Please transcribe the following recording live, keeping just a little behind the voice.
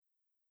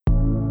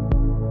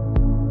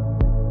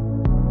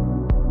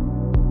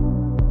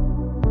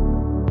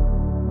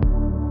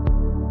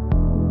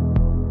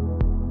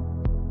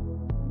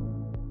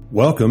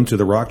Welcome to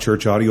the Rock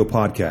Church Audio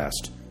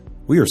Podcast.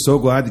 We are so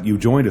glad that you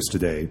joined us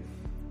today.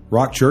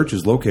 Rock Church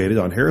is located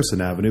on Harrison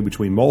Avenue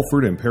between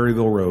Mulford and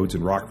Perryville Roads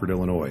in Rockford,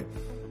 Illinois.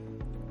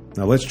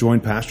 Now let's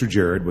join Pastor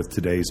Jared with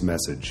today's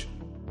message.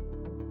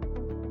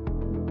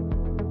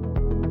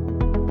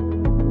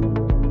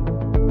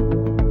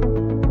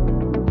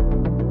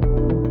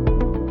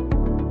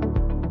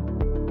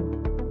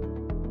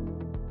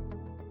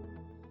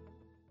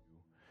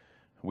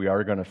 We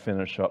are going to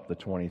finish up the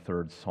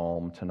 23rd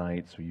Psalm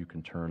tonight, so you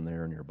can turn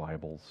there in your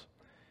Bibles.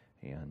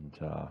 And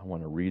I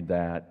want to read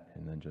that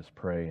and then just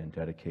pray and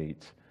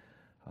dedicate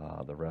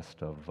the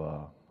rest of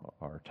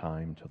our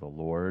time to the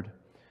Lord.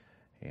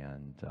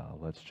 And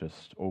let's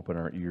just open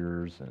our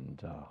ears and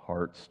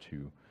hearts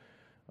to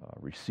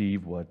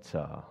receive what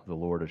the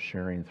Lord is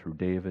sharing through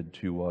David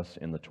to us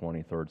in the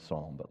 23rd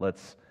Psalm. But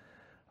let's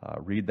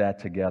read that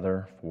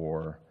together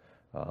for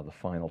the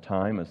final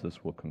time, as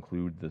this will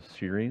conclude this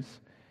series.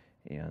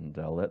 And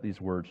let these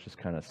words just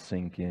kind of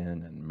sink in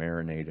and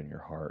marinate in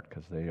your heart,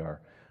 because they are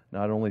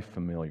not only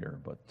familiar,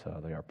 but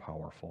they are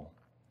powerful.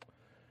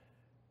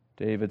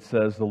 David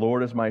says, "The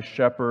Lord is my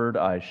shepherd,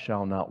 I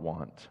shall not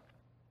want.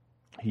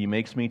 He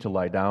makes me to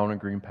lie down in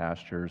green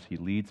pastures. He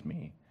leads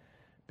me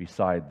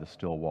beside the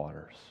still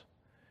waters.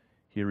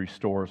 He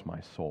restores my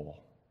soul.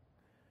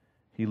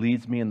 He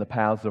leads me in the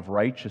paths of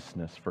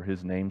righteousness for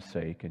His name's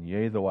sake. And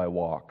yea, though I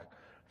walk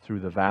through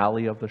the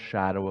valley of the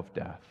shadow of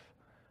death,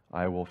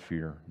 I will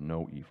fear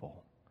no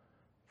evil,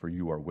 for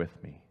you are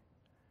with me.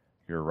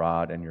 Your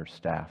rod and your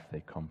staff,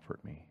 they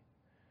comfort me.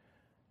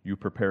 You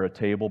prepare a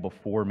table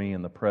before me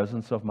in the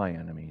presence of my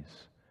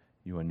enemies.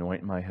 You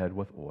anoint my head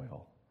with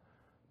oil.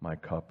 My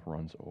cup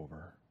runs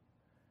over.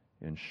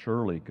 And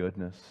surely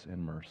goodness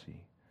and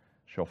mercy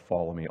shall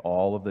follow me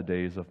all of the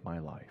days of my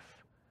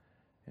life,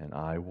 and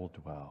I will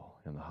dwell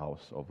in the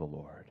house of the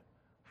Lord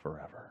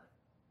forever."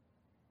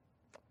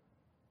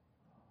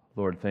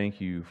 Lord, thank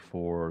you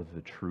for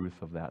the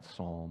truth of that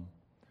psalm.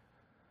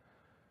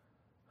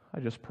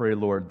 I just pray,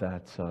 Lord,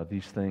 that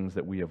these things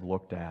that we have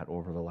looked at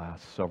over the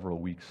last several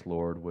weeks,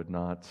 Lord, would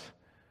not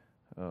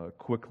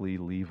quickly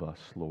leave us,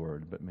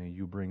 Lord, but may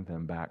you bring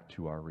them back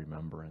to our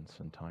remembrance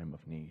in time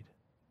of need.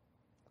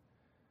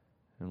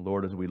 And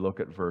Lord, as we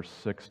look at verse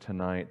 6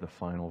 tonight, the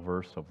final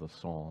verse of the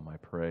psalm, I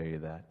pray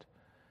that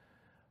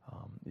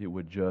it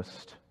would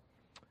just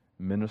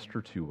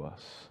minister to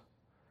us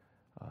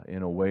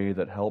in a way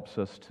that helps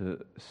us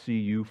to see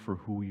you for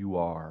who you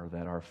are,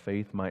 that our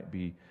faith might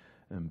be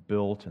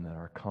built and that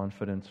our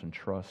confidence and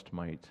trust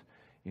might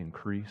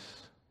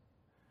increase.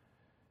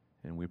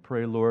 And we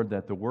pray, Lord,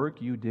 that the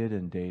work you did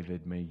in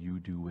David, may you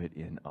do it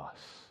in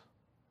us,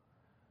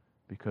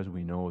 because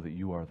we know that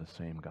you are the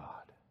same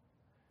God,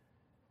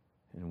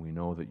 and we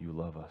know that you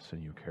love us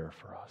and you care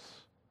for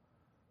us.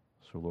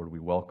 So, Lord, we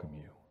welcome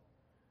you.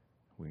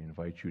 We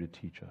invite you to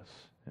teach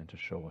us and to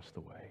show us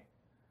the way.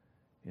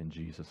 In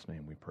Jesus'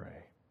 name we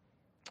pray.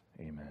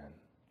 Amen.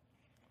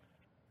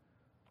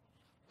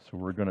 So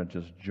we're going to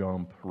just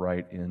jump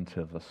right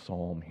into the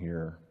psalm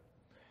here.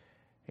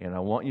 And I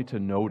want you to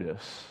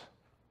notice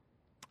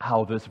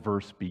how this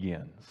verse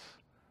begins.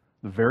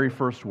 The very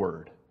first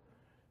word,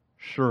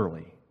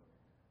 surely.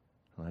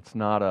 That's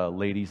not a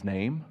lady's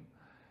name,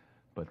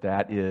 but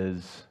that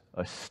is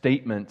a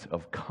statement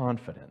of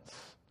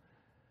confidence.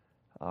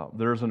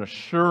 There's an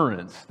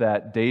assurance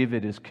that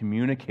David is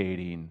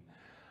communicating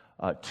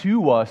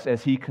to us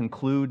as he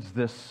concludes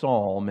this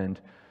psalm. And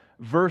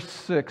verse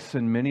 6,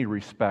 in many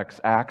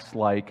respects, acts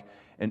like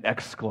an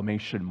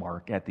exclamation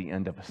mark at the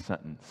end of a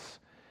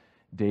sentence.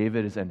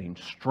 David is ending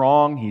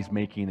strong. He's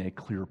making a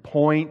clear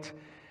point.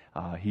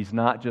 He's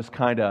not just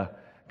kind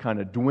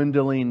of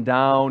dwindling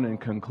down and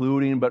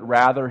concluding, but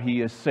rather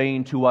he is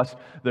saying to us,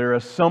 there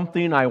is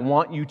something I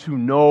want you to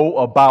know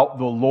about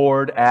the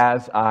Lord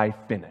as I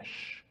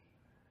finish.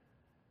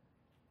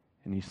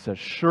 And he says,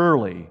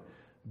 surely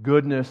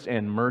goodness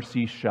and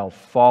mercy shall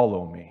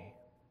follow me.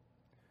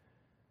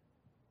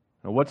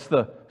 Now, what's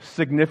the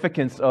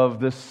significance of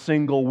this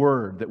single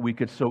word that we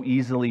could so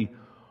easily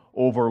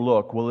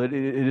overlook? Well, it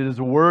is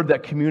a word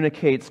that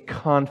communicates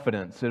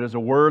confidence. It is a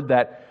word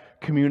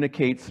that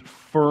communicates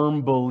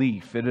firm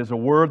belief. It is a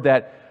word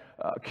that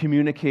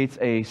communicates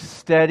a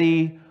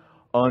steady,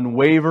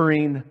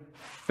 unwavering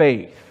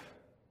faith.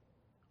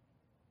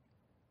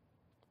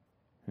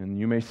 And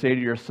you may say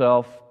to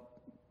yourself,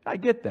 I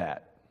get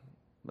that.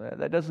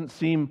 That doesn't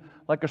seem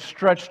like a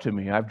stretch to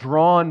me. I've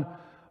drawn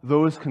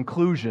those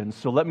conclusions,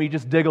 so let me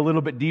just dig a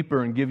little bit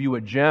deeper and give you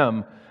a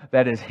gem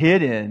that is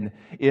hidden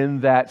in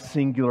that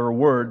singular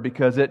word,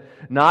 because it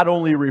not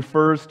only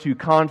refers to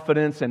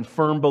confidence and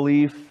firm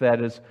belief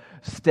that is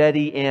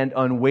steady and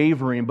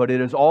unwavering, but it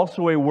is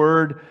also a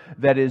word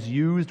that is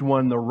used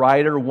when the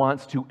writer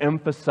wants to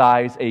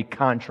emphasize a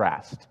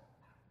contrast.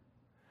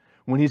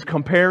 When he's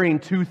comparing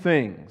two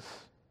things.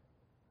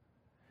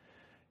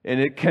 And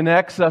it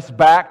connects us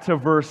back to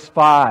verse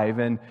 5.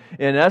 And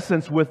in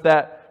essence, with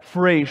that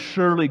phrase,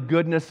 surely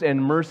goodness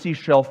and mercy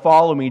shall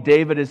follow me,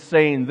 David is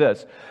saying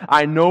this: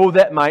 I know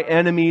that my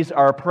enemies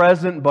are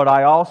present, but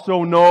I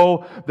also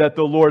know that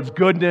the Lord's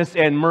goodness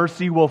and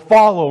mercy will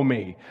follow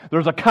me.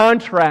 There's a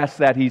contrast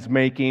that he's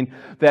making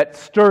that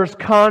stirs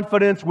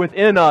confidence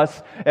within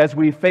us as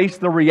we face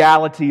the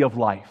reality of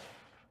life.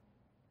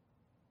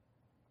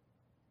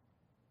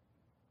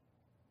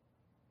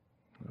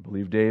 I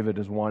believe David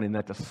is wanting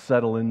that to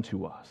settle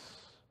into us,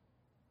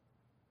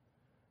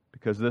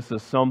 because this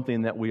is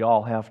something that we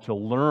all have to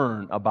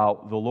learn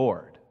about the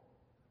Lord.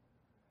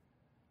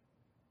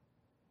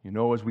 You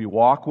know, as we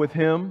walk with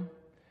Him,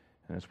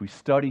 and as we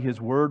study His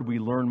Word, we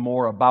learn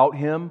more about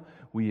Him,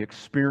 we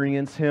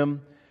experience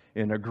Him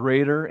in a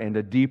greater and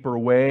a deeper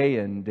way,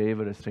 and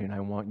David is saying,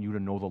 I want you to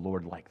know the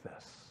Lord like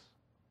this.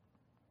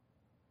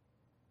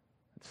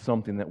 It's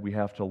something that we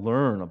have to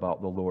learn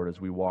about the Lord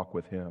as we walk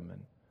with Him,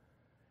 and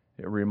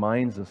it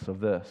reminds us of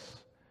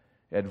this: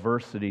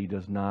 adversity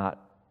does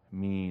not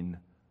mean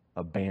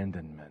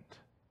abandonment.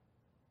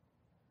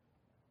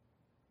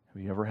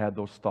 Have you ever had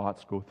those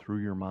thoughts go through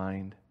your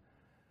mind?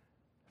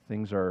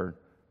 Things are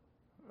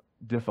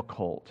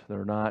difficult.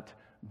 They're not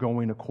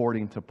going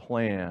according to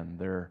plan.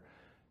 They're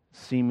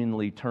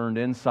seemingly turned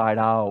inside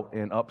out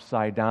and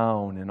upside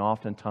down, and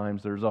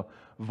oftentimes there's a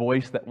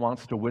voice that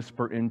wants to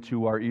whisper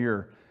into our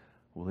ear,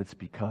 well, it's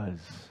because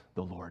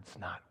the Lord's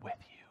not with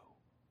you.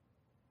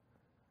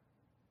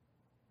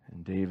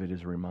 And David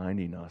is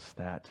reminding us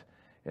that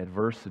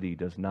adversity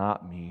does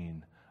not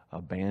mean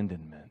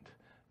abandonment,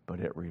 but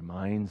it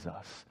reminds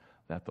us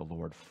that the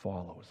Lord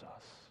follows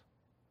us.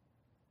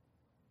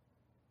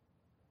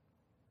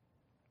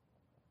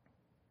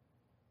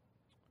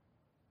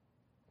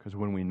 Because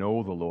when we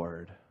know the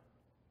Lord,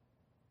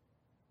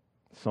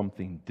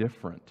 something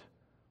different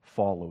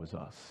follows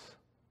us.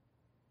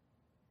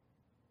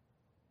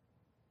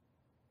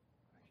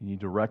 You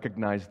need to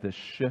recognize this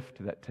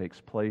shift that takes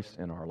place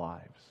in our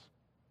lives.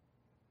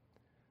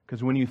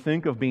 Because when you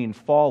think of being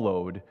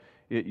followed,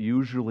 it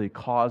usually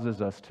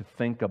causes us to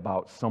think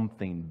about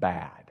something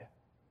bad.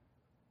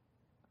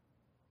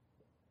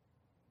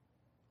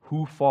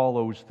 Who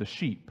follows the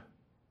sheep?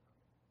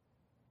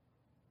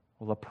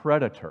 Well, a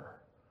predator,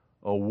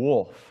 a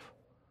wolf,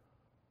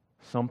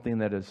 something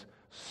that is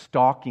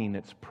stalking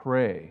its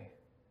prey.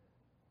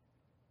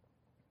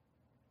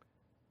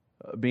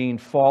 Being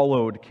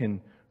followed can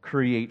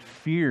create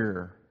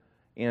fear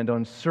and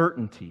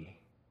uncertainty.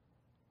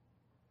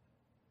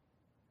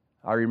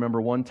 I remember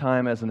one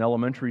time as an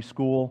elementary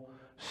school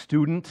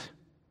student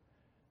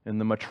in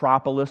the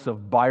metropolis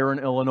of Byron,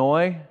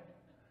 Illinois,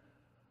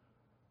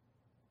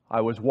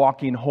 I was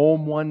walking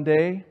home one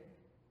day.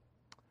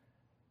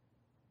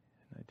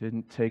 I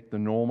didn't take the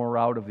normal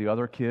route of the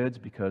other kids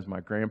because my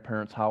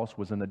grandparents' house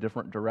was in a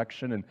different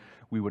direction, and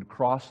we would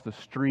cross the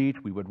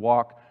street. We would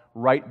walk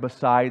right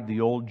beside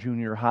the old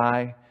junior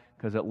high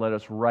because it led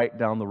us right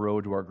down the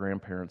road to our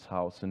grandparents'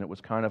 house, and it was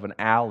kind of an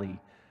alley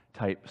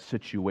type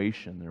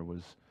situation. There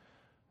was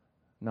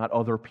not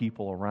other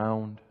people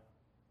around.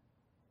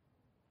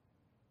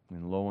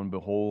 And lo and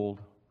behold,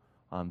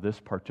 on this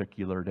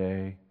particular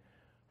day,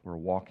 we're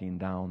walking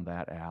down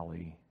that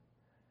alley,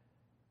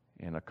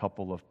 and a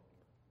couple of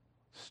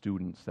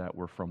students that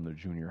were from the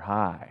junior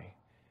high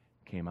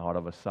came out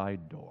of a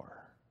side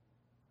door.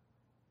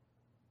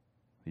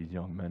 These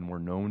young men were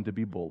known to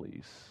be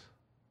bullies,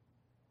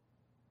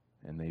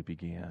 and they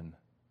began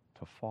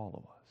to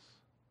follow us.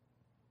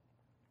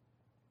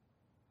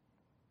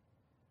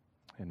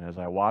 And as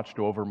I watched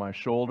over my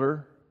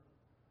shoulder,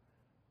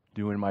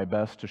 doing my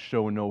best to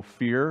show no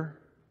fear,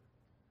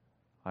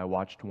 I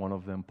watched one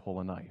of them pull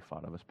a knife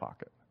out of his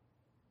pocket.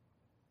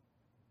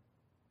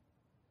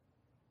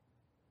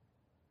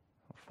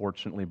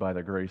 Fortunately, by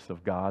the grace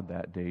of God,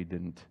 that day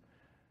didn't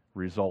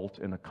result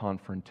in a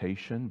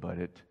confrontation, but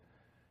it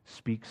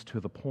speaks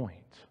to the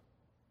point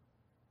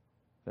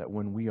that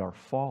when we are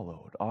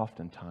followed,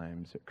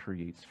 oftentimes it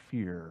creates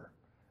fear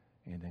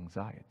and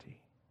anxiety.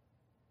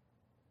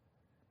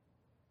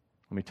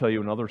 Let me tell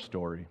you another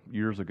story.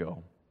 Years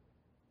ago,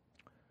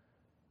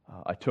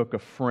 I took a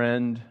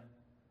friend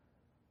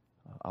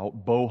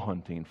out bow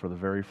hunting for the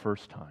very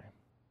first time.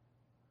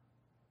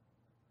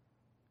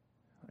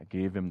 I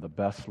gave him the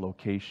best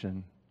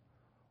location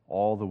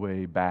all the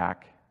way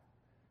back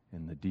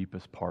in the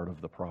deepest part of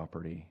the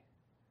property.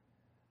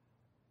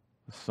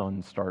 The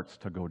sun starts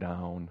to go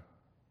down,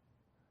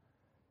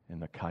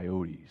 and the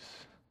coyotes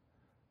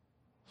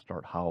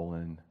start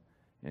howling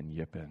and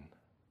yipping.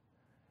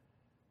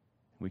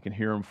 We can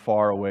hear them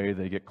far away.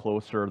 They get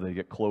closer, they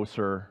get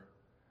closer.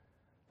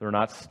 They're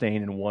not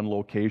staying in one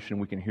location.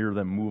 We can hear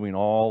them moving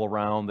all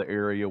around the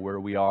area where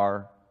we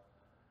are.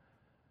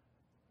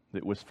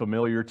 It was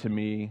familiar to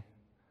me.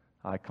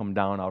 I come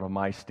down out of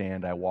my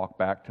stand. I walk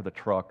back to the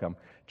truck. I'm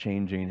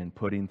changing and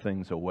putting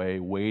things away,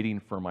 waiting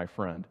for my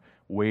friend,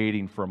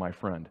 waiting for my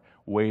friend,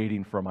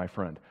 waiting for my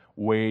friend,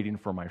 waiting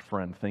for my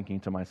friend, thinking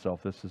to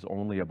myself, this is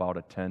only about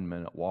a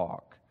 10-minute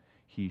walk.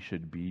 He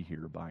should be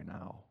here by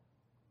now.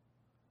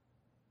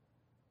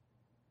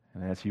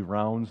 And as he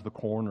rounds the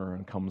corner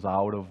and comes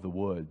out of the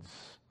woods,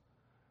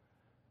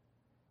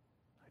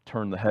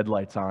 turn the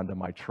headlights on to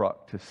my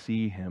truck to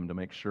see him, to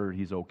make sure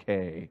he's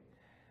okay.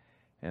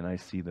 And I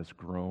see this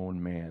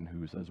grown man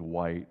who's as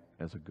white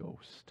as a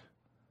ghost,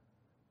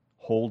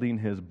 holding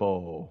his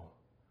bow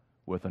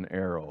with an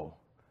arrow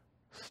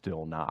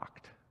still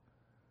knocked.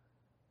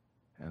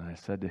 And I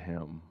said to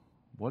him,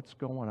 "What's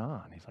going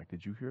on?" He's like,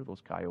 "Did you hear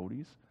those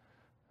coyotes?"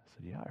 I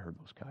said, "Yeah, I heard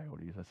those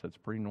coyotes." I said, "It's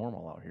pretty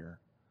normal out here."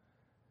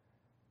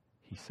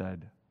 He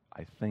said,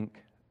 "I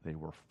think they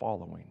were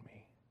following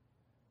me."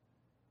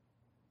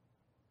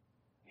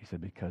 He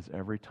said, "Because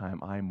every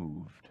time I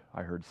moved,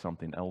 I heard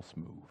something else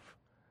move.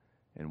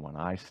 And when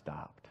I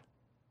stopped,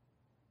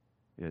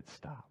 it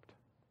stopped."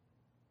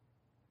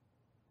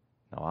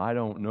 Now, I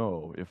don't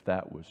know if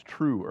that was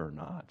true or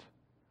not,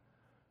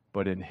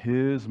 but in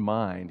his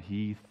mind,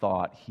 he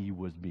thought he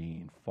was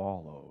being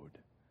followed.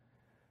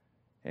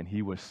 And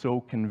he was so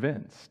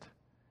convinced,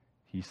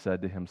 he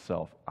said to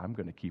himself, "I'm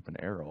going to keep an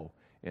arrow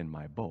in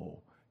my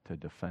bow to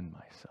defend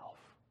myself."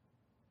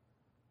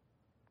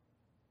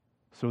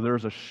 So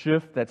there's a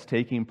shift that's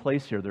taking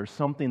place here. There's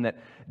something that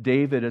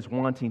David is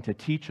wanting to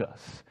teach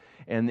us.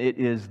 And it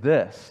is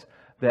this,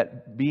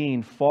 that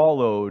being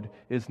followed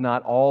is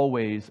not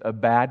always a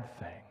bad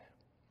thing.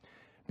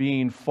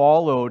 Being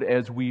followed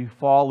as we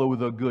follow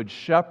the Good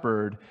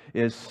Shepherd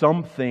is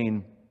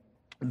something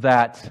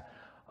that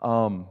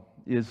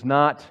is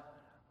not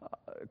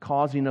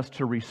causing us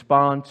to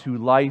respond to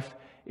life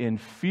in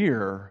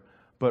fear,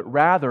 but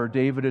rather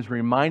David is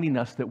reminding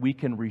us that we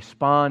can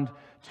respond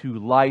to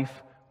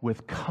life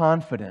with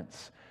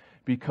confidence,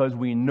 because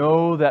we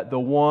know that the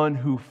one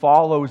who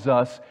follows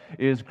us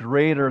is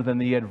greater than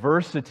the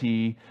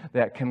adversity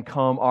that can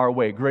come our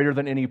way, greater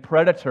than any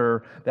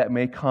predator that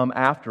may come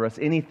after us,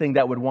 anything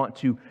that would want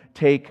to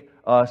take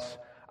us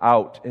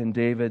out. And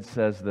David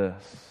says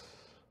this: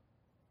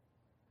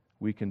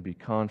 we can be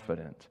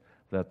confident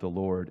that the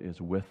Lord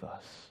is with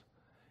us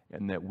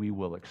and that we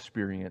will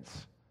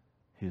experience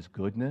His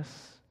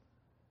goodness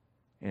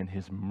and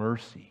His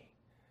mercy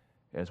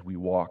as we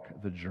walk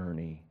the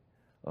journey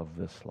of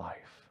this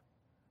life.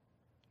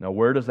 Now,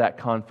 where does that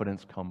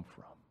confidence come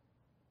from?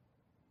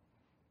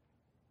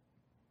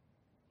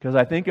 Because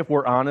I think if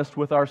we're honest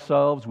with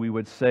ourselves, we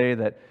would say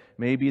that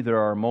maybe there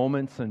are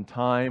moments in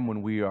time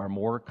when we are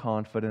more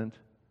confident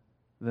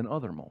than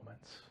other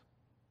moments.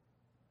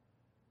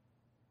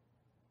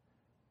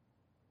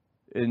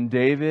 In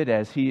David,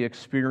 as he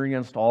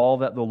experienced all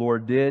that the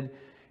Lord did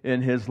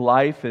in his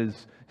life,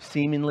 is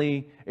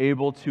seemingly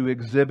able to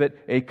exhibit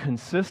a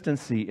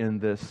consistency in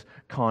this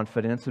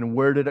confidence. And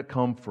where did it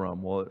come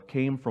from? Well, it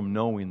came from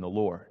knowing the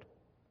Lord.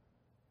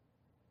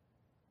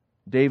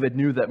 David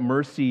knew that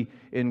mercy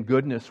and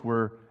goodness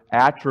were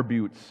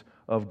attributes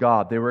of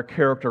God. They were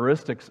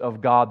characteristics of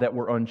God that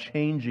were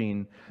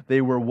unchanging.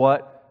 They were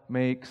what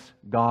makes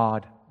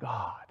God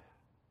God.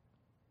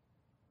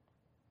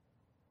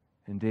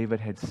 And David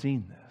had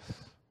seen this.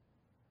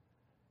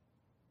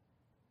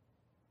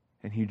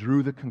 And he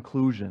drew the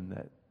conclusion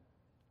that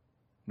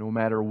no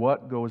matter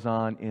what goes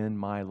on in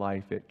my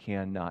life, it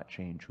cannot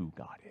change who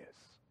God is.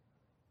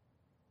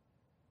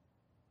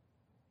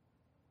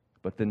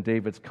 But then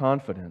David's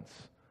confidence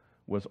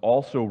was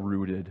also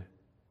rooted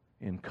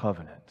in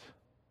covenant.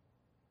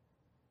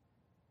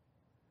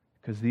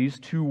 Because these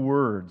two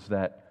words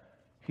that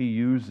he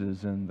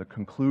uses in the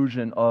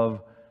conclusion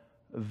of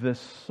this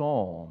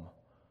psalm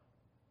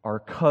are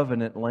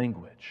covenant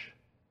language.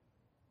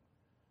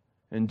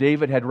 And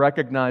David had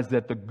recognized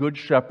that the Good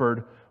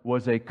Shepherd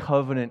was a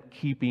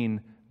covenant-keeping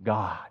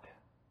God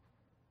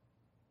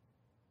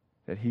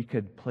that he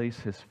could place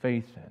his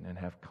faith in and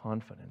have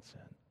confidence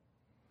in.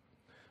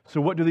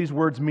 So what do these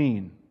words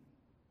mean?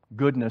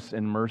 Goodness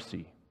and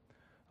mercy.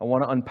 I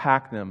want to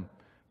unpack them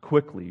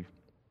quickly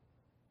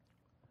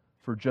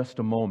for just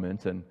a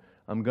moment, and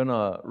I'm going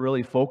to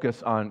really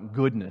focus on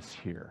goodness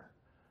here.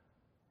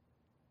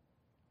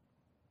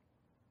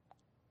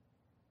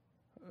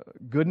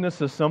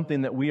 Goodness is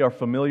something that we are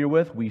familiar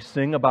with. We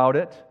sing about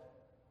it.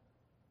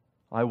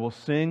 I will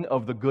sing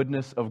of the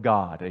goodness of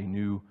God, a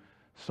new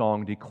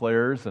song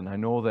declares. And I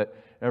know that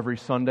every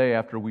Sunday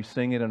after we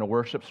sing it in a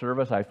worship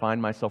service, I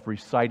find myself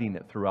reciting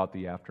it throughout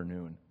the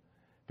afternoon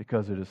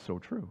because it is so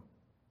true.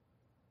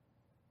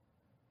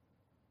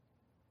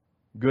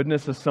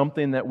 Goodness is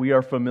something that we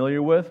are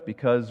familiar with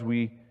because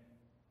we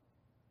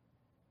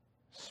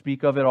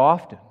speak of it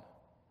often.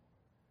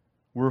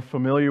 We're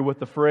familiar with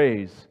the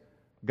phrase,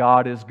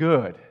 God is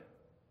good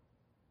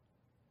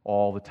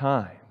all the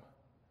time.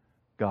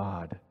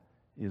 God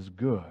is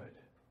good.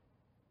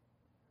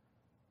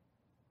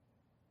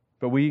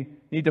 But we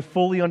need to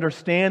fully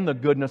understand the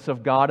goodness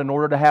of God in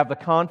order to have the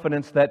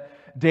confidence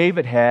that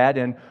David had,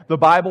 and the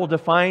Bible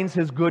defines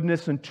His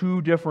goodness in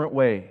two different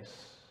ways.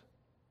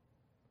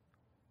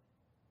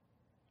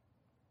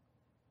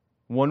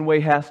 One way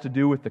has to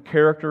do with the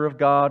character of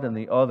God, and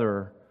the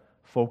other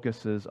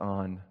focuses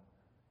on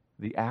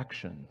the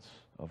actions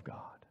of God.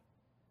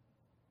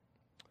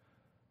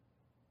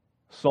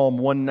 Psalm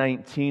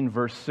 119,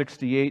 verse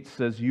 68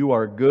 says, "You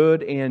are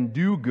good and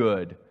do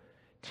good.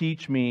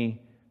 Teach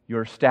me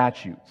your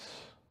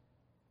statutes."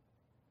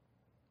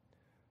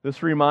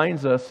 This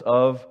reminds us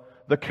of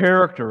the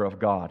character of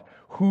God,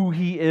 who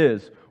He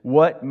is,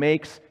 what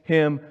makes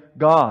Him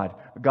God.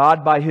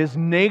 God, by His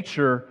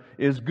nature,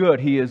 is good.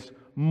 He is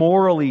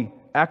morally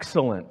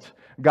excellent.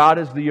 God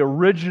is the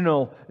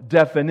original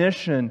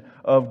definition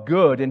of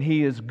good, and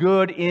He is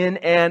good in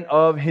and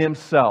of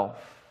Himself.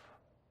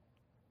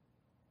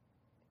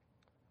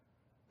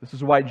 This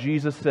is why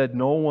Jesus said,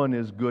 "No one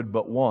is good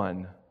but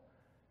one,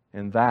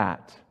 and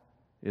that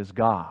is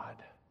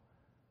God."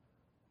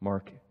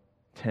 Mark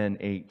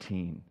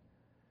 10:18.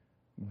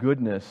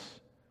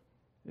 Goodness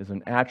is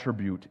an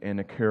attribute and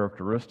a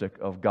characteristic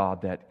of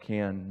God that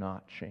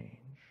cannot change.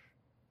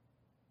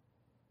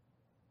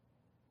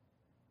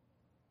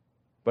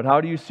 But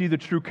how do you see the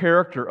true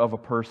character of a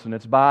person?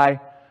 It's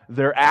by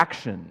their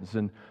actions.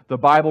 And the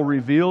Bible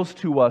reveals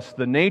to us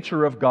the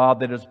nature of God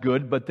that is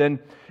good, but then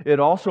it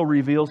also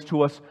reveals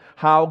to us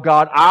how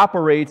God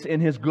operates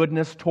in His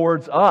goodness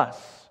towards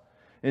us.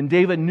 And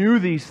David knew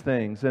these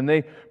things, and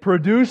they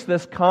produced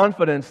this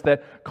confidence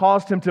that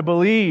caused him to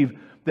believe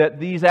that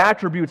these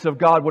attributes of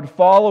God would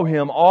follow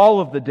him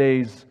all of the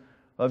days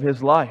of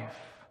his life.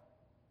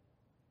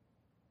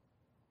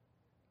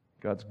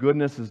 God's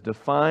goodness is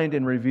defined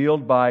and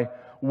revealed by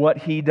what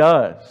He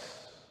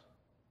does.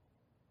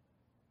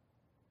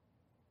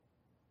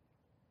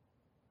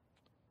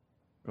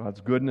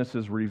 God's goodness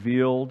is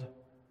revealed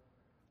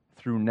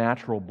through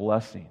natural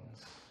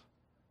blessings,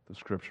 the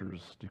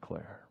Scriptures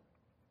declare.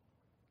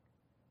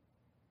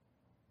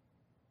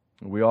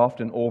 We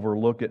often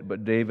overlook it,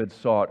 but David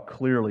saw it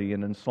clearly.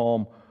 And in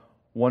Psalm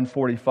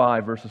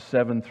 145, verses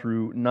 7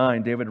 through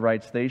 9, David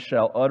writes, "They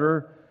shall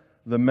utter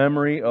the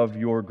memory of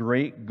your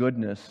great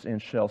goodness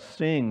and shall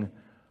sing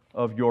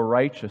of your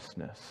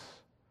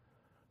righteousness.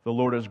 The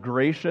Lord is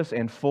gracious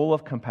and full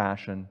of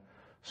compassion,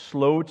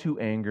 slow to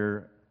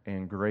anger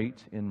and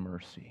great in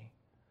mercy.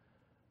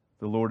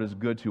 The Lord is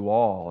good to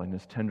all, and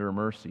His tender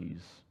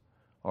mercies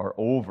are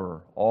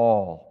over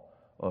all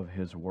of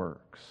His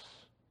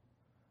works."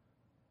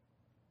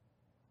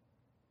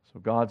 So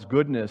God's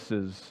goodness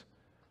is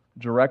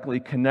directly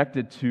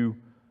connected to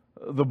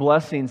the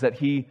blessings that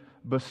He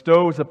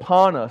bestows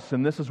upon us.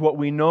 And this is what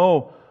we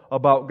know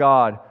about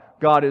God.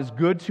 God is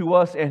good to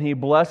us, and He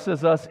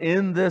blesses us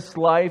in this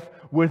life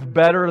with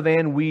better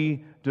than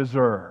we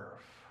deserve.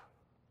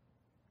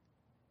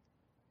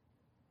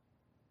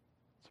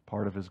 It's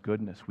part of His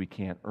goodness. We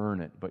can't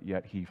earn it, but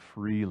yet He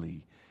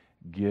freely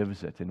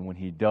gives it. And when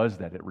He does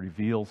that, it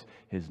reveals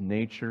His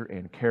nature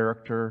and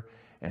character,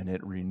 and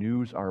it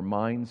renews our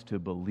minds to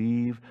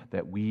believe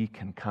that we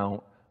can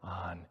count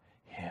on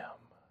Him.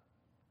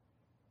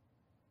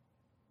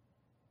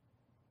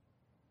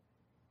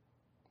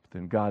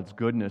 Then God's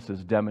goodness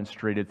is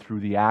demonstrated through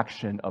the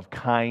action of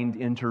kind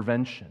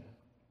intervention.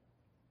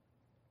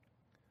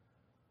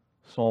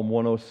 Psalm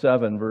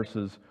 107,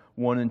 verses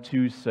 1 and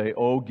 2 say,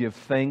 "Oh, give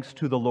thanks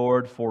to the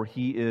Lord, for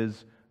He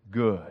is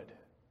good.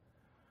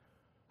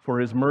 For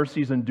His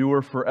mercies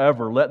endure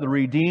forever. Let the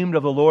redeemed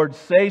of the Lord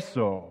say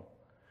so,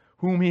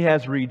 whom He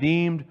has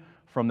redeemed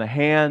from the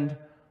hand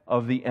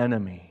of the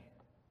enemy."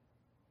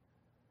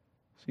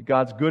 See,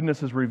 God's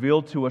goodness is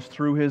revealed to us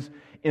through His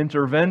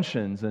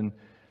interventions. And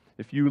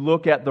if you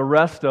look at the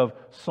rest of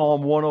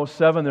Psalm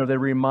 107 there, they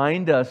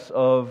remind us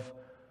of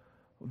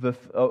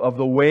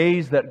the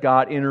ways that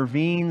God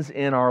intervenes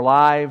in our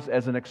lives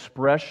as an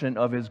expression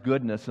of His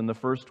goodness. And the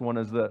first one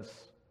is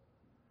this: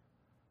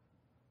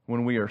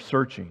 when we are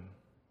searching.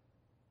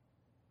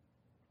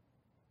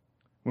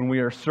 When we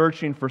are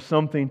searching for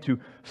something to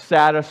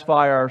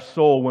satisfy our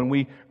soul, when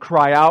we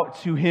cry out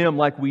to Him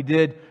like we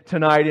did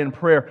tonight in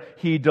prayer,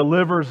 He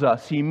delivers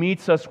us. He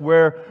meets us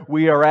where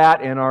we are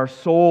at, and our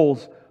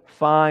souls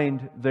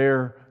find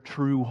their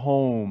true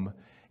home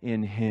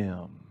in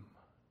Him.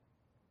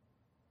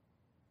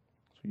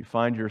 So you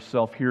find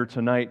yourself here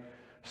tonight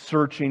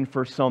searching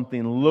for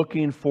something,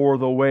 looking for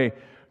the way,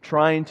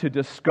 trying to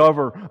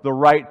discover the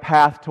right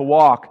path to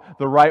walk,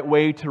 the right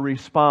way to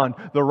respond,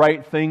 the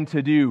right thing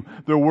to do,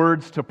 the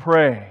words to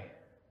pray.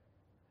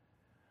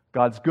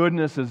 God's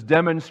goodness is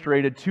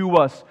demonstrated to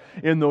us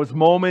in those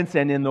moments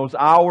and in those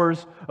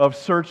hours of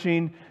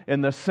searching,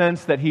 in the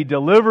sense that He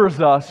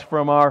delivers us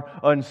from our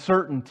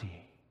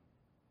uncertainty.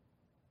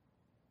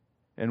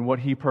 And what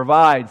He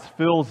provides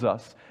fills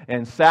us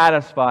and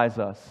satisfies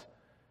us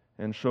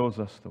and shows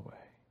us the way.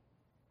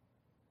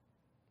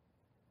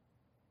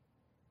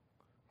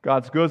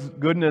 God's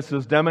goodness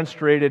is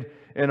demonstrated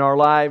in our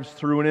lives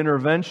through an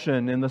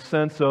intervention, in the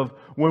sense of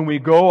when we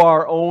go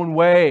our own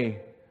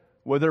way,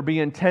 whether it be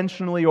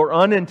intentionally or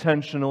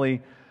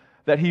unintentionally,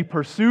 that He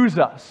pursues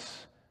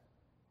us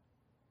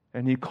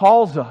and He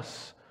calls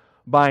us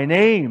by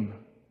name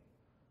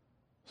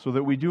so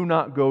that we do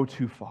not go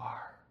too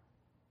far.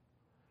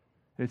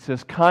 It's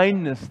His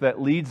kindness that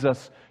leads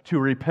us to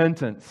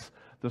repentance,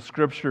 the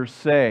Scriptures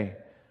say.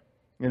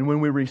 And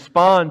when we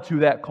respond to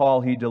that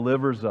call, He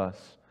delivers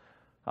us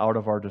out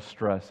of our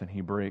distress, and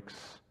He breaks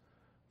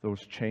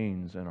those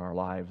chains in our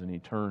lives, and He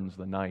turns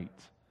the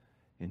night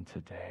into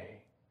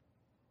day.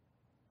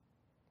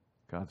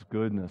 God's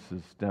goodness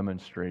is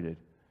demonstrated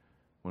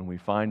when we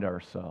find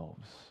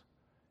ourselves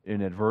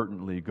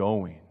inadvertently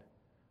going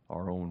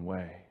our own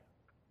way.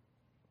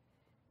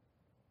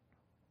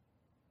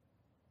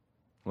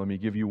 Let me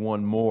give you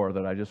one more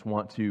that I just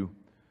want to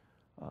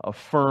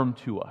affirm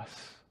to us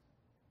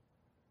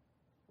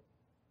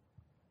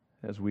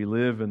as we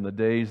live in the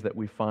days that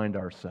we find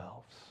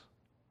ourselves.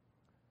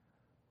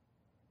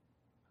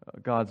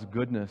 God's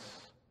goodness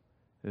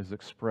is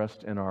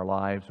expressed in our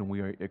lives when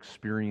we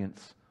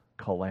experience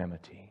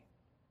calamity.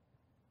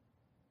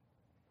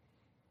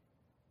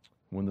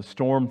 When the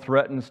storm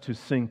threatens to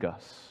sink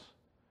us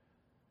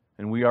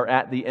and we are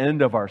at the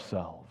end of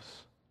ourselves,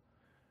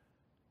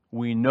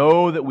 we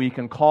know that we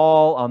can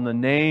call on the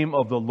name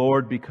of the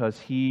Lord because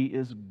He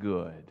is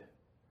good.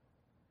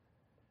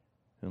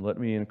 And let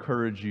me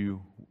encourage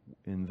you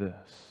in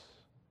this: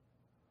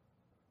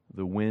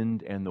 the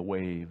wind and the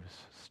waves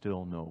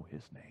still know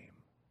His name.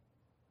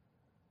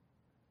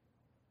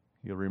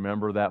 You'll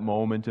remember that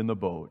moment in the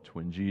boat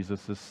when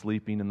Jesus is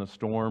sleeping and the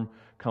storm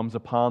comes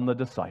upon the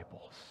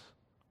disciples.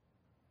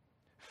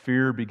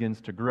 Fear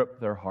begins to grip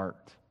their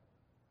heart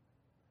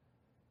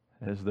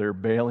as they're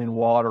bailing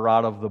water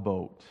out of the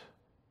boat.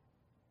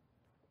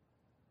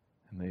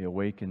 And they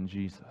awaken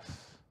Jesus.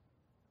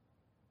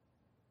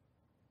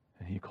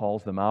 And He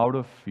calls them out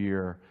of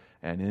fear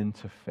and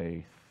into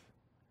faith.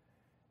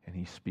 And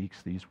He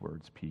speaks these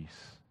words,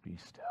 "Peace, be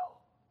still."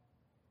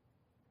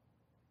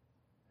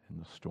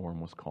 And the storm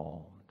was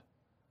calmed.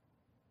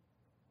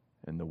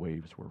 And the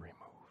waves were removed.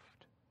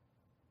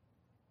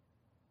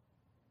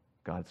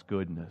 God's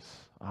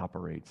goodness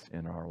operates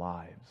in our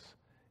lives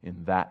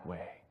in that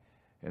way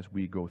as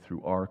we go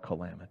through our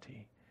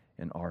calamity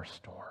and our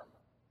storm.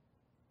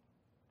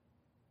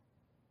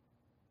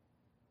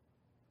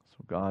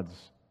 So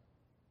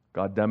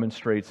God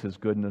demonstrates His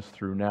goodness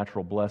through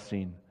natural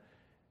blessing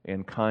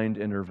and kind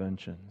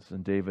interventions.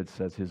 And David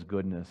says, His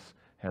goodness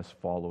has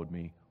followed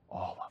me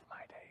all of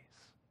my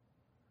days.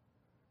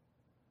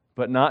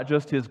 But not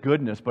just His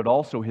goodness, but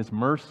also His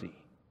mercy.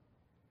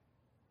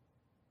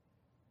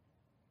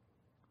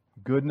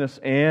 Goodness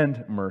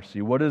and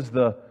mercy. What is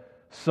the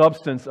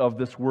substance of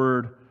this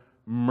word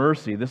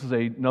mercy? This is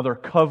another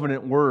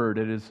covenant word.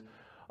 It is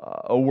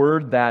a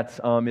word that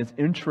is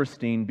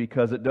interesting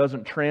because it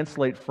doesn't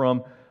translate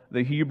from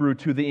the Hebrew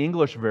to the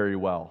English very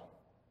well.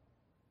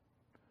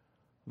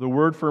 The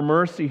word for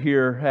mercy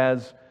here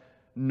has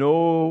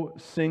no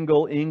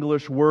single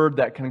English word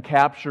that can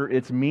capture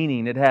its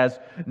meaning. It has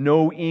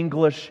no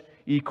English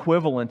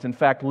equivalent. In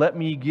fact, let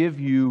me give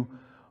you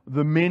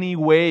the many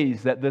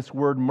ways that this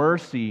word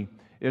mercy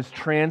is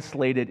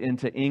translated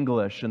into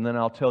English, and then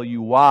I'll tell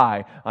you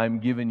why I'm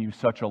giving you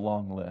such a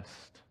long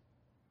list.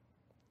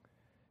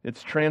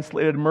 It's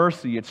translated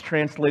mercy, it's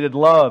translated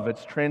love,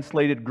 it's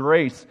translated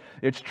grace,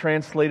 it's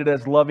translated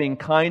as loving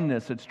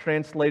kindness, it's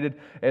translated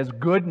as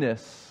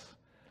goodness,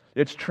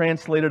 it's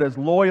translated as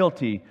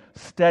loyalty,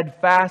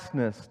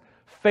 steadfastness,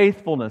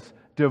 faithfulness,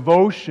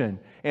 devotion,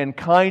 and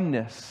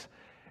kindness.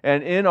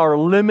 And in our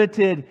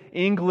limited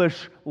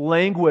English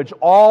language,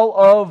 all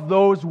of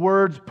those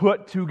words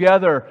put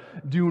together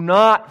do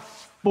not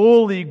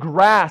fully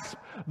grasp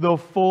the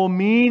full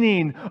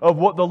meaning of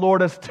what the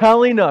Lord is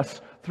telling us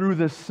through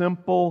the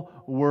simple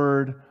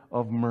word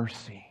of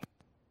mercy.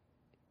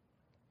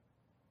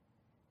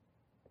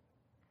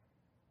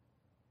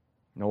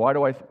 Now, why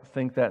do I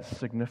think that's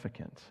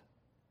significant?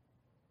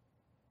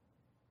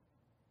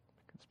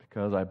 It's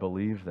because I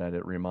believe that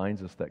it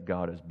reminds us that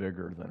God is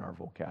bigger than our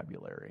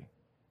vocabulary.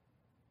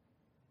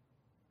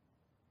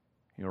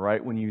 You know,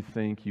 right when you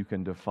think you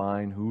can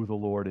define who the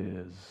Lord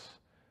is,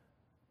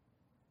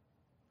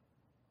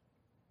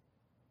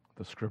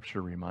 the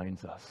Scripture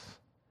reminds us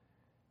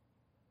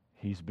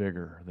He's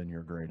bigger than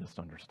your greatest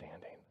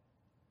understanding.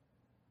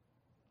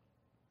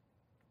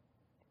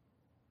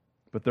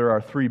 But there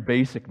are three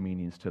basic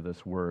meanings to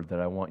this word that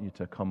I want you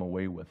to come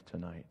away with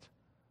tonight,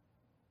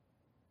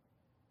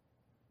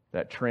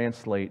 that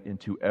translate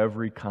into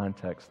every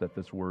context that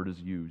this word is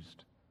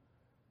used.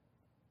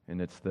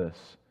 And it's this: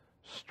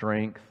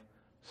 strength,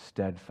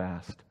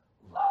 steadfast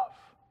love.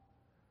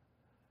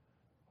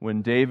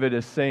 When David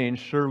is saying,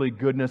 surely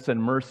goodness and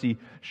mercy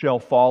shall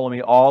follow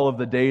me all of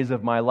the days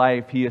of my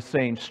life, he is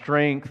saying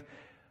strength,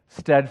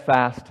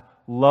 steadfast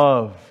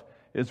love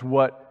is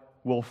what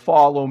will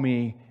follow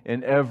me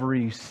in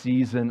every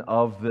season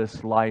of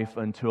this life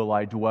until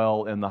I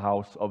dwell in the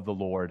house of the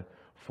Lord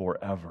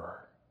forever.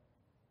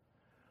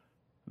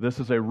 This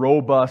is a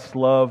robust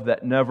love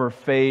that never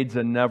fades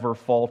and never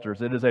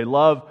falters. It is a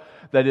love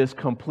that is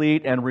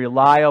complete and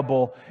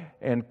reliable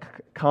and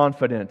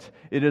confident.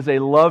 It is a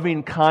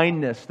loving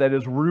kindness that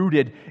is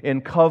rooted in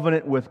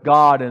covenant with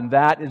God, and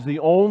that is the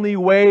only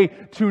way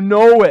to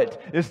know it,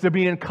 is to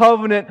be in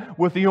covenant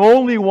with the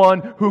only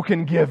one who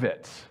can give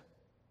it.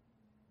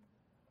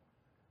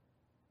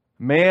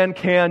 Man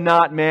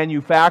cannot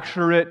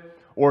manufacture it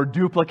or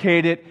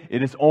duplicate it.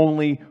 It is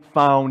only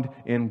found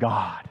in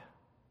God.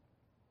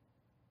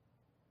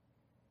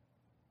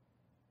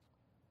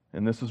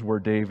 And this is where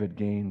David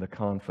gained the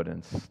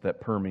confidence that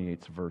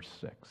permeates verse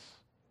 6.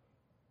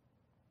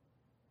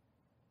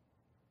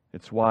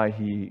 It's why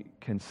he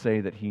can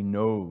say that he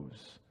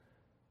knows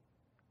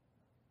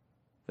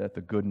that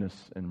the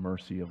goodness and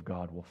mercy of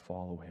God will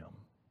follow him.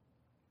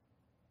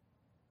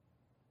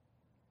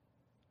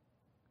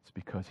 It's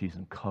because he's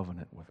in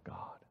covenant with God.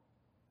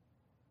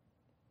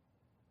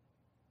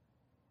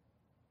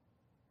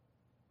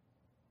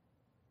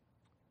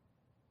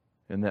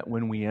 And that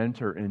when we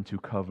enter into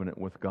covenant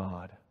with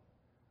God,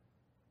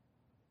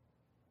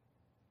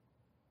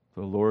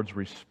 the Lord's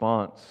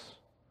response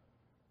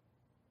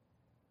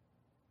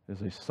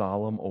is a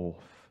solemn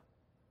oath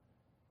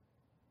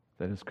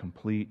that is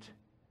complete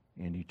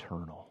and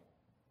eternal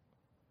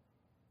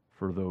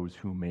for those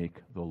who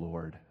make the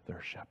Lord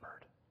their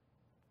shepherd.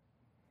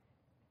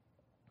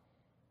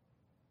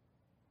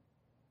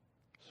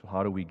 So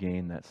how do we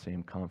gain that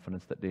same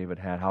confidence that David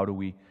had? How do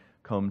we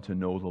come to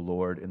know the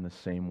Lord in the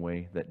same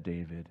way that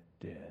David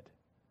did?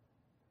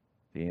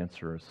 The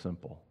answer is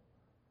simple.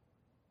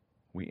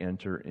 We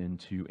enter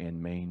into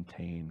and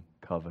maintain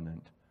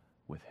covenant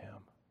with Him.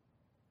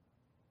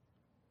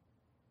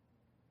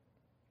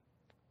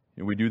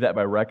 And we do that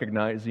by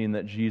recognizing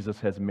that Jesus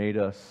has made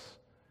us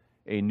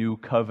a new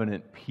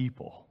covenant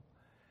people.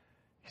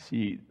 You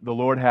see, the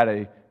Lord had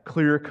a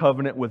clear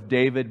covenant with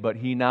David, but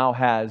He now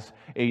has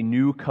a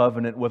new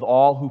covenant with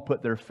all who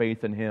put their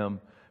faith in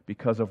Him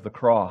because of the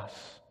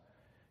cross.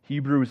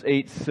 Hebrews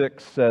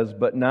 8:6 says,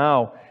 "But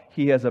now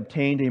He has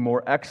obtained a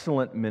more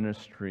excellent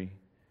ministry,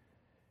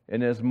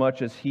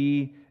 inasmuch as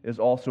He is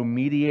also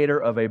mediator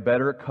of a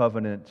better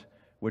covenant,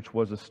 which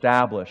was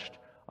established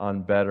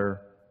on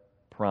better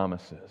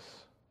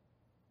promises."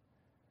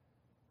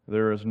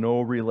 There is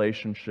no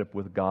relationship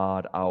with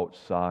God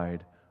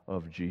outside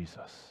of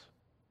Jesus.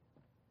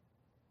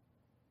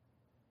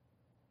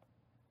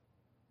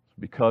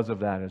 Because of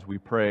that, as we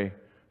pray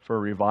for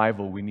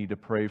revival, we need to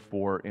pray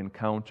for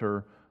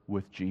encounter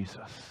with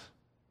Jesus.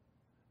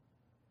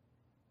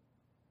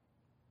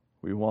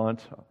 We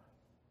want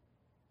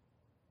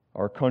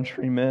our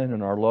countrymen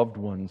and our loved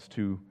ones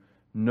to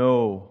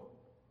know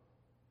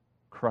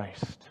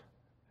Christ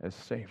as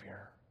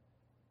Savior.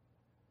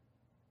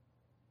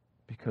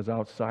 Because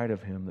outside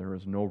of Him, there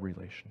is no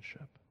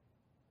relationship.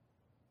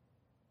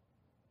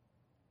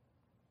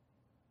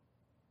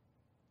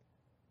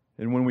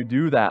 And when we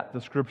do that, the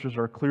Scriptures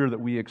are clear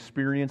that we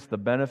experience the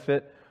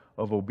benefit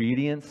of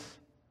obedience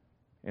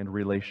and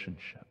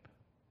relationship.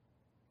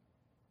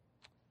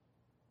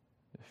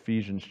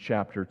 Ephesians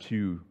chapter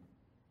 2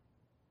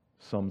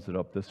 sums it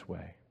up this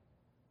way.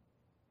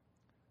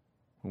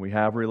 When we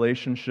have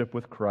relationship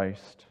with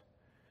Christ,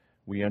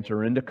 we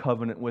enter into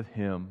covenant with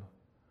Him,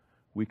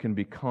 we can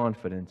be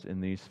confident in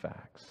these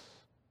facts.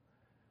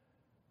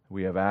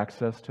 We have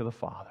access to the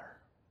Father.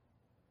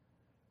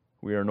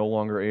 We are no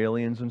longer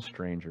aliens and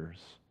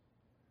strangers,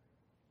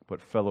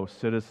 but fellow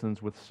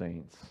citizens with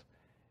saints,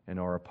 and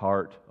are a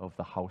part of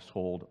the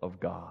household of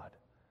God.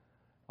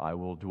 I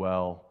will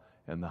dwell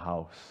in the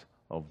house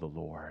of the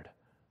Lord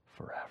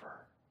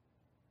forever.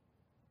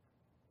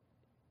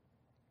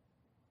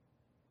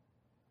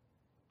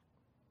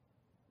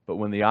 But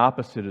when the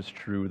opposite is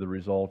true, the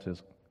result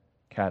is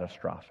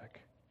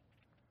catastrophic.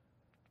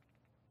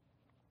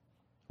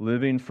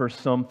 Living for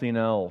something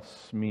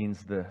else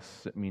means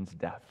this. It means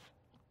death.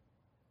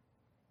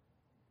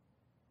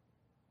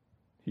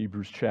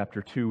 Hebrews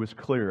chapter 2 is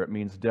clear. It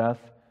means death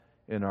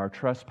in our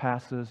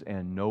trespasses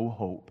and no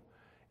hope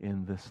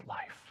in this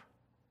life.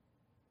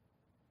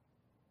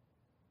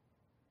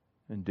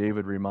 And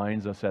David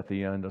reminds us at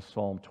the end of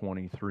Psalm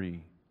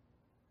 23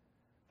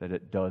 that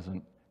it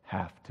doesn't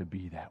have to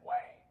be that way.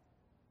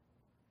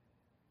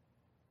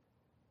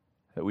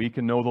 That we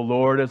can know the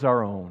Lord as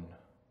our own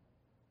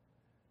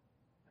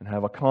and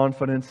have a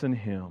confidence in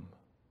Him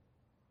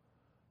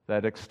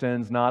that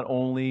extends not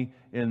only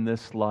in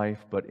this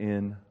life, but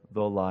in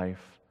the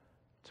life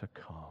to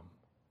come.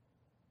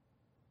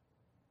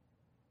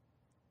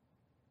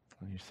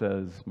 And he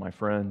says, my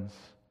friends,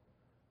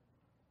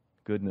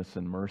 goodness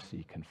and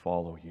mercy can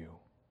follow you,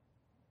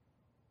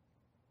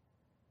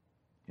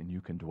 and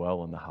you can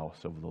dwell in the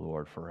house of the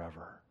Lord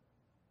forever.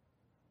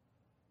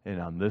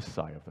 And on this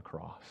side of the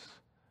cross,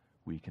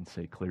 we can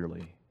say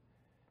clearly,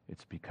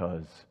 it's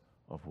because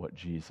of what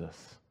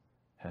Jesus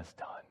has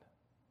done.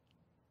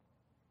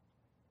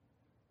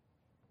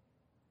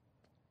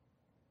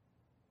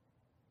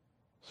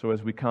 So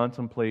as we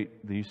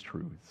contemplate these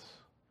truths,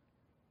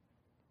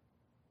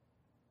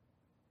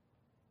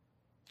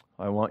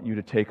 I want you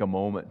to take a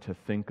moment to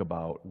think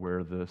about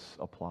where this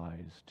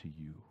applies to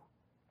you.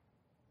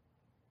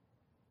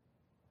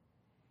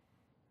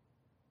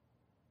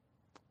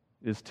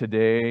 Is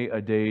today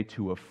a day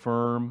to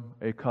affirm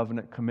a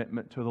covenant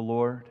commitment to the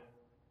Lord?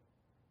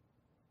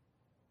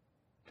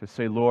 To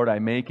say, Lord, I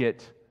make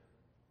it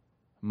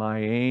my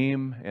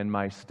aim and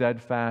my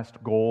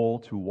steadfast goal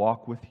to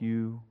walk with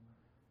you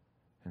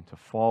and to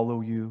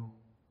follow you?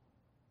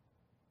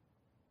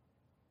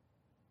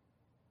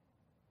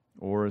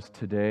 Or is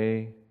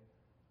today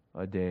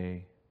a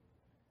day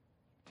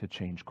to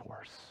change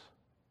course?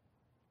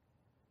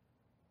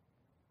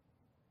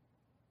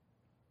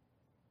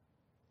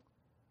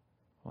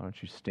 Why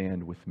don't you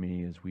stand with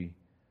me as we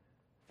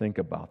think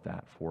about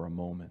that for a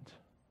moment?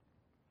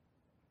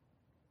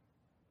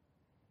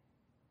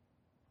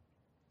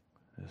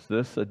 Is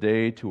this a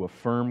day to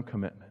affirm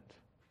commitment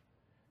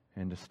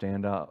and to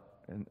stand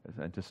up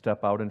and to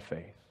step out in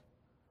faith?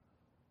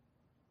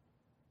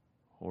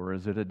 Or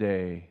is it a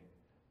day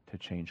to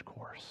change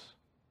course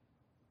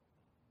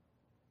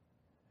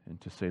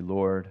and to say,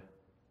 Lord,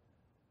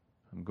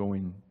 I'm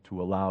going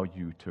to allow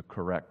you to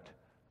correct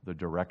the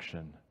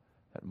direction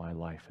that my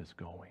life is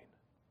going?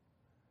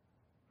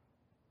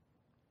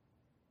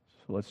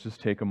 So let's just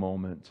take a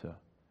moment to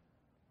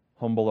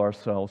humble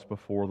ourselves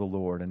before the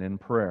Lord, and in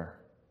prayer,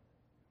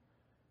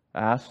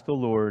 ask the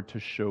Lord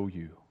to show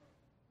you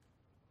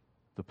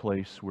the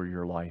place where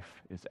your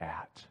life is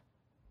at.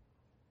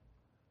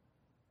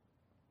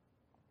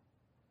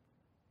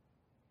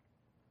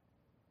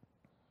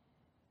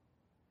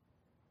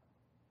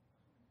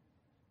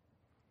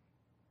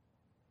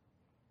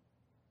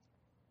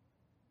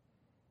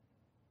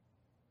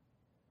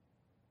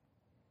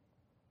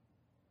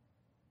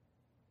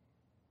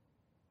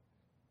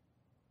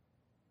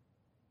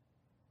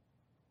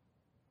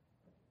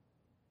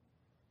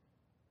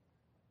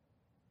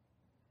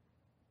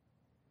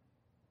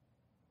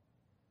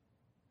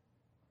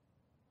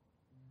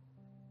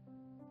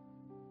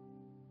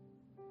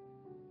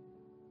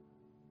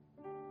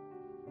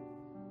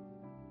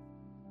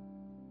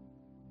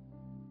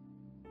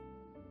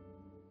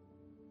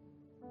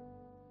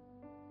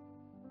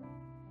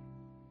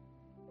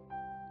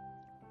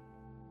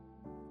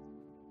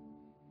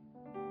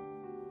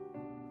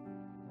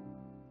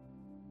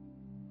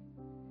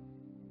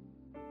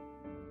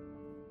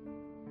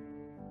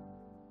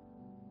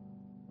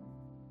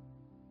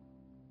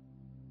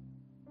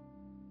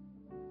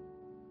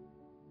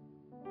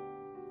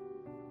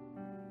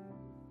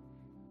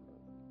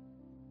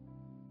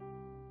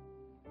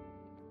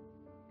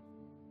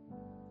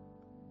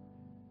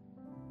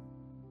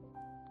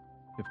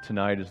 If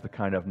tonight is the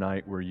kind of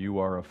night where you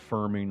are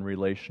affirming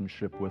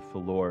relationship with the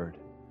Lord,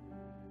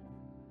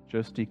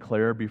 just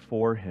declare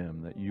before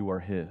Him that you are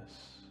His.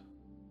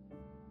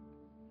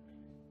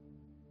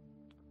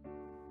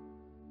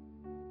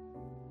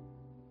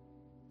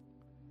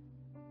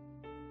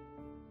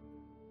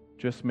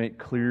 Just make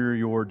clear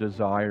your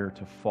desire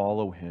to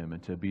follow Him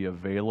and to be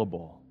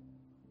available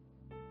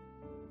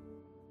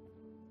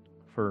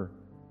for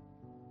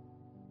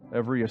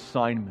every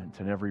assignment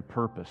and every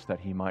purpose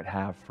that He might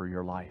have for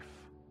your life.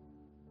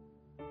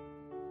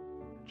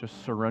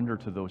 Just surrender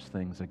to those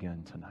things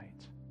again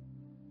tonight.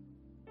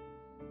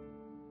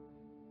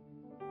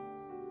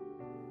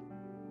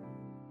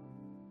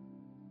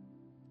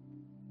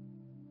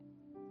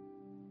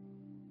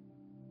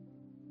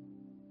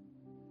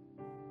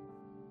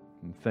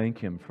 And thank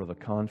Him for the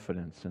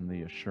confidence and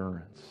the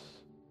assurance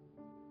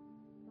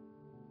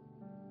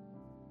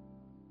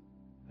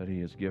that He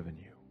has given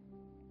you.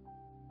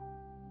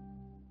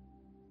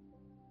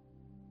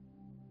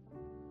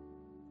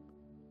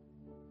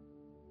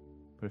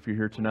 But if you're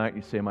here tonight and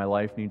you say, my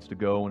life needs to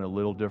go in a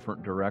little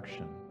different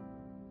direction,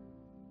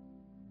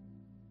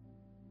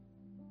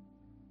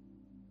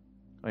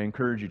 I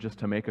encourage you just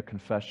to make a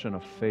confession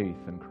of faith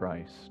in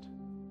Christ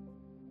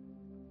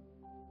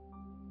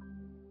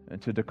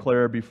and to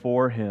declare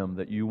before Him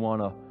that you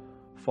want to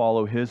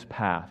follow His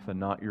path and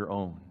not your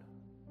own.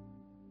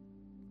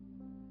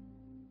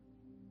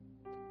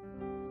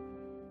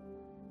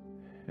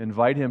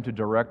 Invite Him to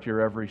direct your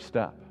every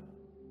step.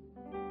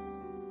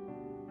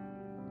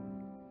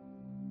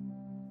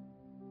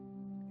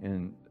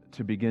 And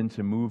to begin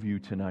to move you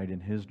tonight in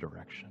His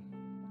direction.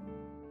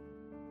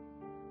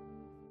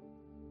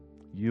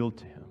 Yield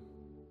to Him.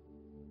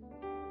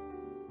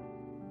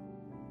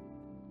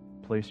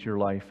 Place your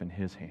life in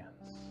His hands.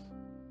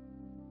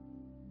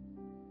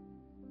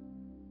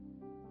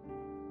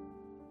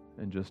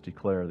 And just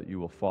declare that you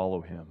will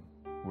follow Him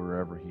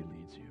wherever He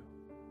leads you.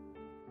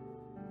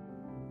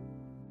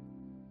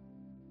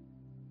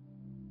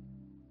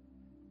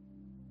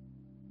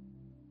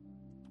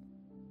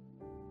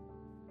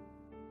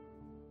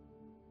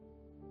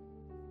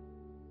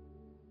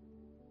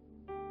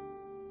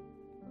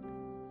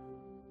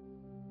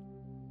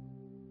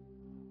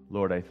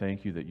 Lord, I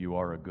thank you that you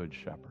are a good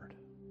shepherd.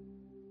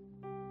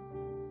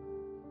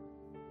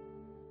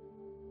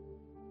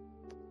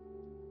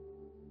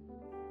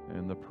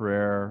 And the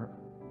prayer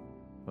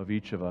of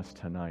each of us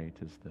tonight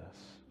is this: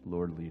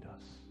 Lord, lead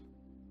us.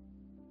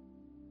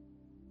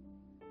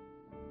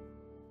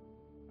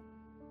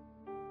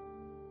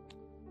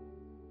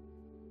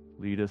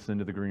 Lead us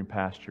into the green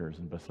pastures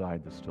and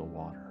beside the still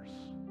waters.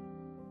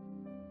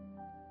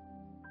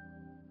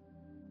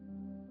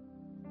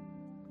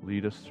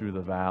 Lead us through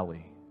the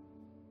valley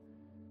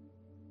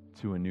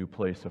to a new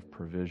place of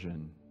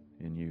provision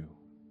in you.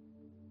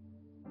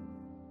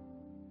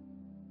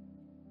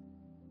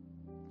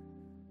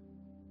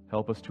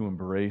 Help us to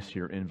embrace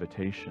your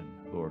invitation,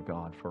 Lord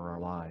God, for our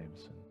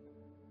lives.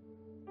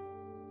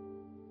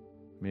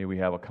 May we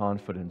have a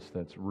confidence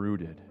that's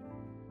rooted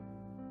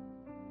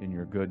in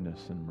your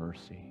goodness and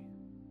mercy.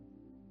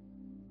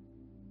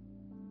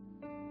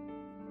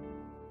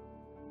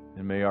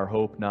 And may our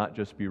hope not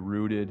just be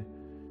rooted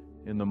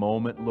in the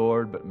moment,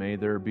 Lord, but may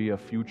there be a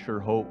future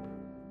hope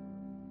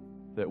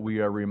that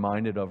we are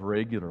reminded of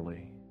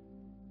regularly.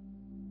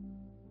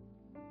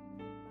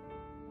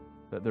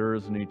 That there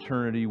is an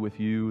eternity with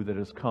you that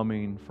is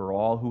coming for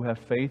all who have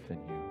faith in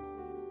you.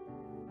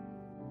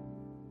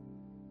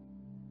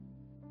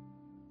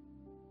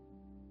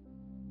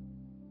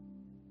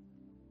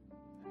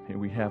 May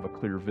we have a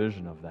clear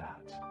vision of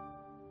that.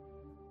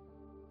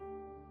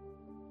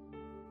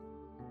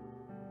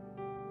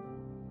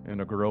 And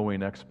a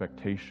growing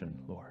expectation,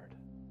 Lord,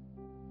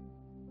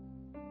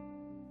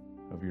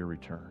 of your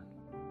return.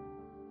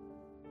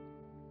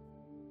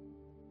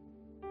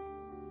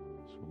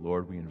 So,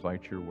 Lord, we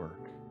invite your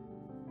work.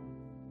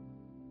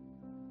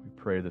 We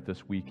pray that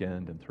this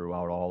weekend and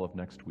throughout all of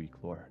next week,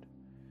 Lord,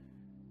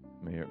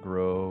 may it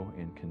grow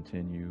and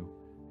continue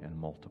and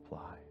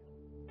multiply.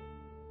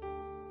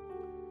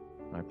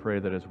 I pray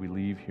that as we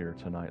leave here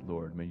tonight,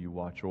 Lord, may you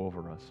watch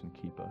over us and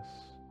keep us.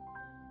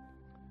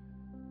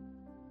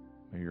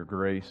 May your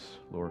grace,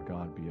 Lord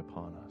God, be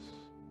upon us.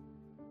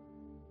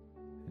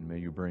 And may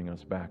you bring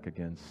us back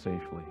again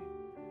safely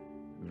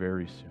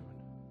very soon.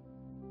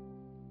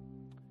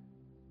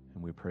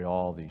 And we pray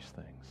all these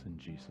things in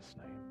Jesus'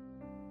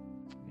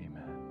 name.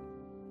 Amen.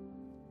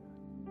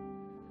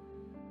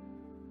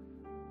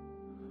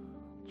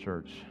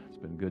 Church, it's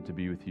been good to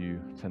be with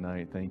you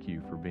tonight. Thank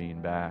you for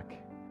being back.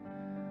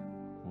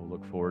 We'll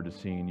look forward to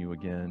seeing you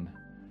again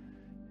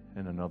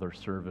in another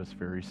service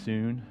very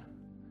soon.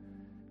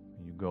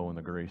 You go in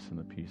the grace and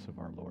the peace of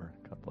our Lord.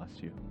 God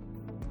bless you.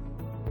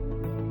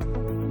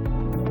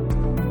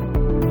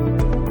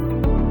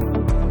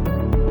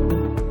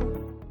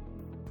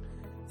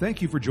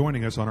 Thank you for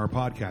joining us on our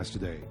podcast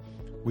today.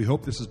 We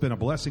hope this has been a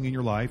blessing in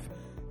your life,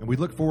 and we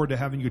look forward to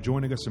having you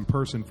joining us in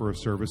person for a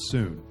service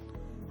soon.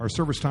 Our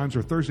service times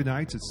are Thursday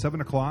nights at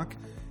 7 o'clock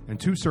and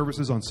 2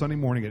 services on Sunday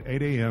morning at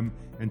 8 a.m.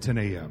 and 10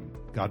 a.m.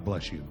 God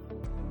bless you.